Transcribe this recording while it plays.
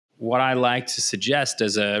what I like to suggest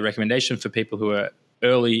as a recommendation for people who are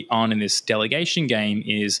early on in this delegation game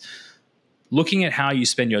is looking at how you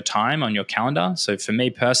spend your time on your calendar. So for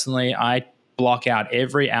me personally, I block out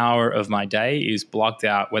every hour of my day is blocked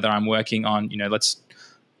out, whether I'm working on, let's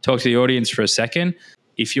talk to the audience for a second.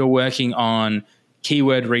 If you're working on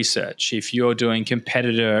keyword research, if you're doing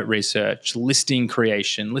competitor research, listing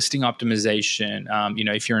creation, listing optimization,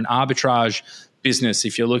 if you're an arbitrage business,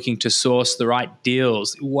 if you're looking to source the right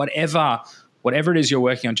deals, whatever it is you're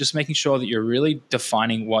working on, just making sure that you're really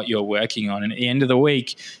defining what you're working on. And at the end of the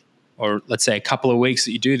week, or let's say a couple of weeks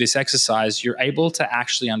that you do this exercise, you're able to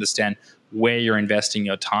actually understand where you're investing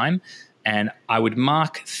your time. And I would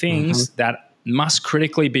mark things that must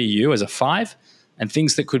critically be you as a 5, and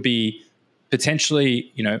things that could be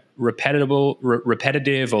potentially, repetitive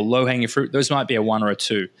or low-hanging fruit. Those might be a 1 or a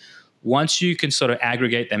 2. Once you can sort of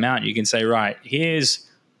aggregate them out, you can say, right, here's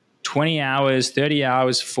 20 hours, 30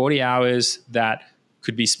 hours, 40 hours that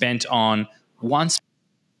could be spent on one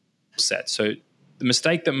set. So the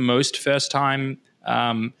mistake that most first-time,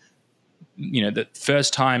 not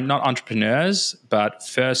entrepreneurs, but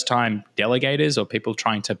first-time delegators or people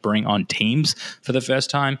trying to bring on teams for the first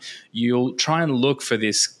time, you'll try and look for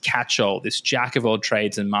this catch-all, this jack of all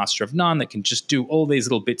trades and master of none that can just do all these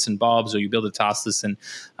little bits and bobs, or you build a task list. And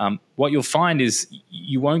what you'll find is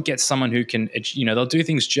you won't get someone who can, they'll do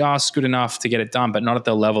things just good enough to get it done, but not at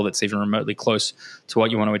the level that's even remotely close to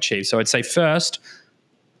what you want to achieve. So I'd say first,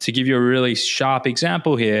 to give you a really sharp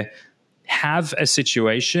example here, have a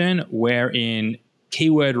situation wherein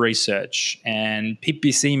keyword research and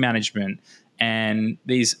PPC management and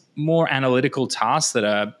these more analytical tasks that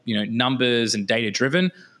are, numbers and data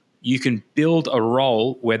driven, you can build a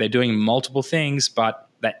role where they're doing multiple things, but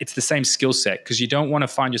that it's the same skill set, because you don't want to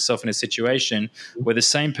find yourself in a situation where the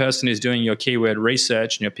same person is doing your keyword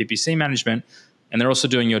research and your PPC management, and they're also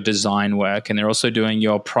doing your design work, and they're also doing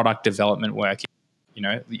your product development work.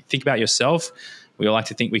 Think about yourself. We all like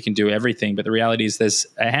to think we can do everything, but the reality is there's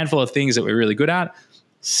a handful of things that we're really good at.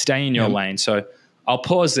 Stay in your lane. So I'll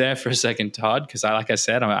pause there for a second, Todd, because like I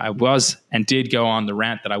said, I was and did go on the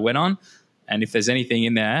rant that I went on. And if there's anything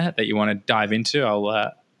in there that you want to dive into,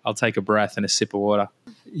 I'll take a breath and a sip of water.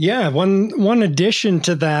 Yeah, one addition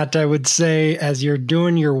to that, I would say, as you're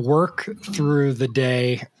doing your work through the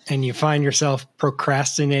day and you find yourself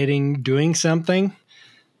procrastinating doing something,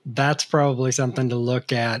 that's probably something to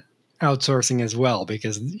look at outsourcing as well,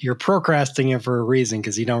 because you're procrastinating for a reason,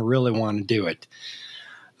 because you don't really want to do it.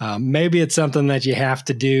 Maybe it's something that you have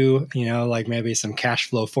to do, like maybe some cash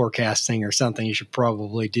flow forecasting or something. You should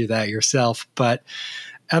probably do that yourself. But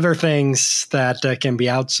other things that can be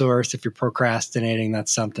outsourced, if you're procrastinating,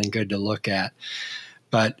 that's something good to look at.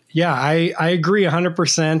 But yeah, I agree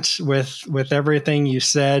 100% with everything you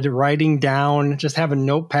said. Writing down, just have a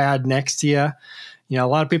notepad next to you. A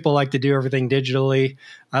lot of people like to do everything digitally.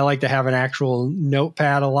 I like to have an actual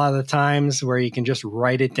notepad a lot of the times where you can just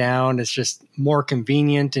write it down. It's just more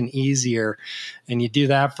convenient and easier. And you do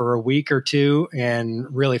that for a week or two and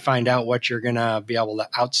really find out what you're going to be able to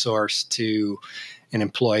outsource to an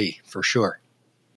employee for sure.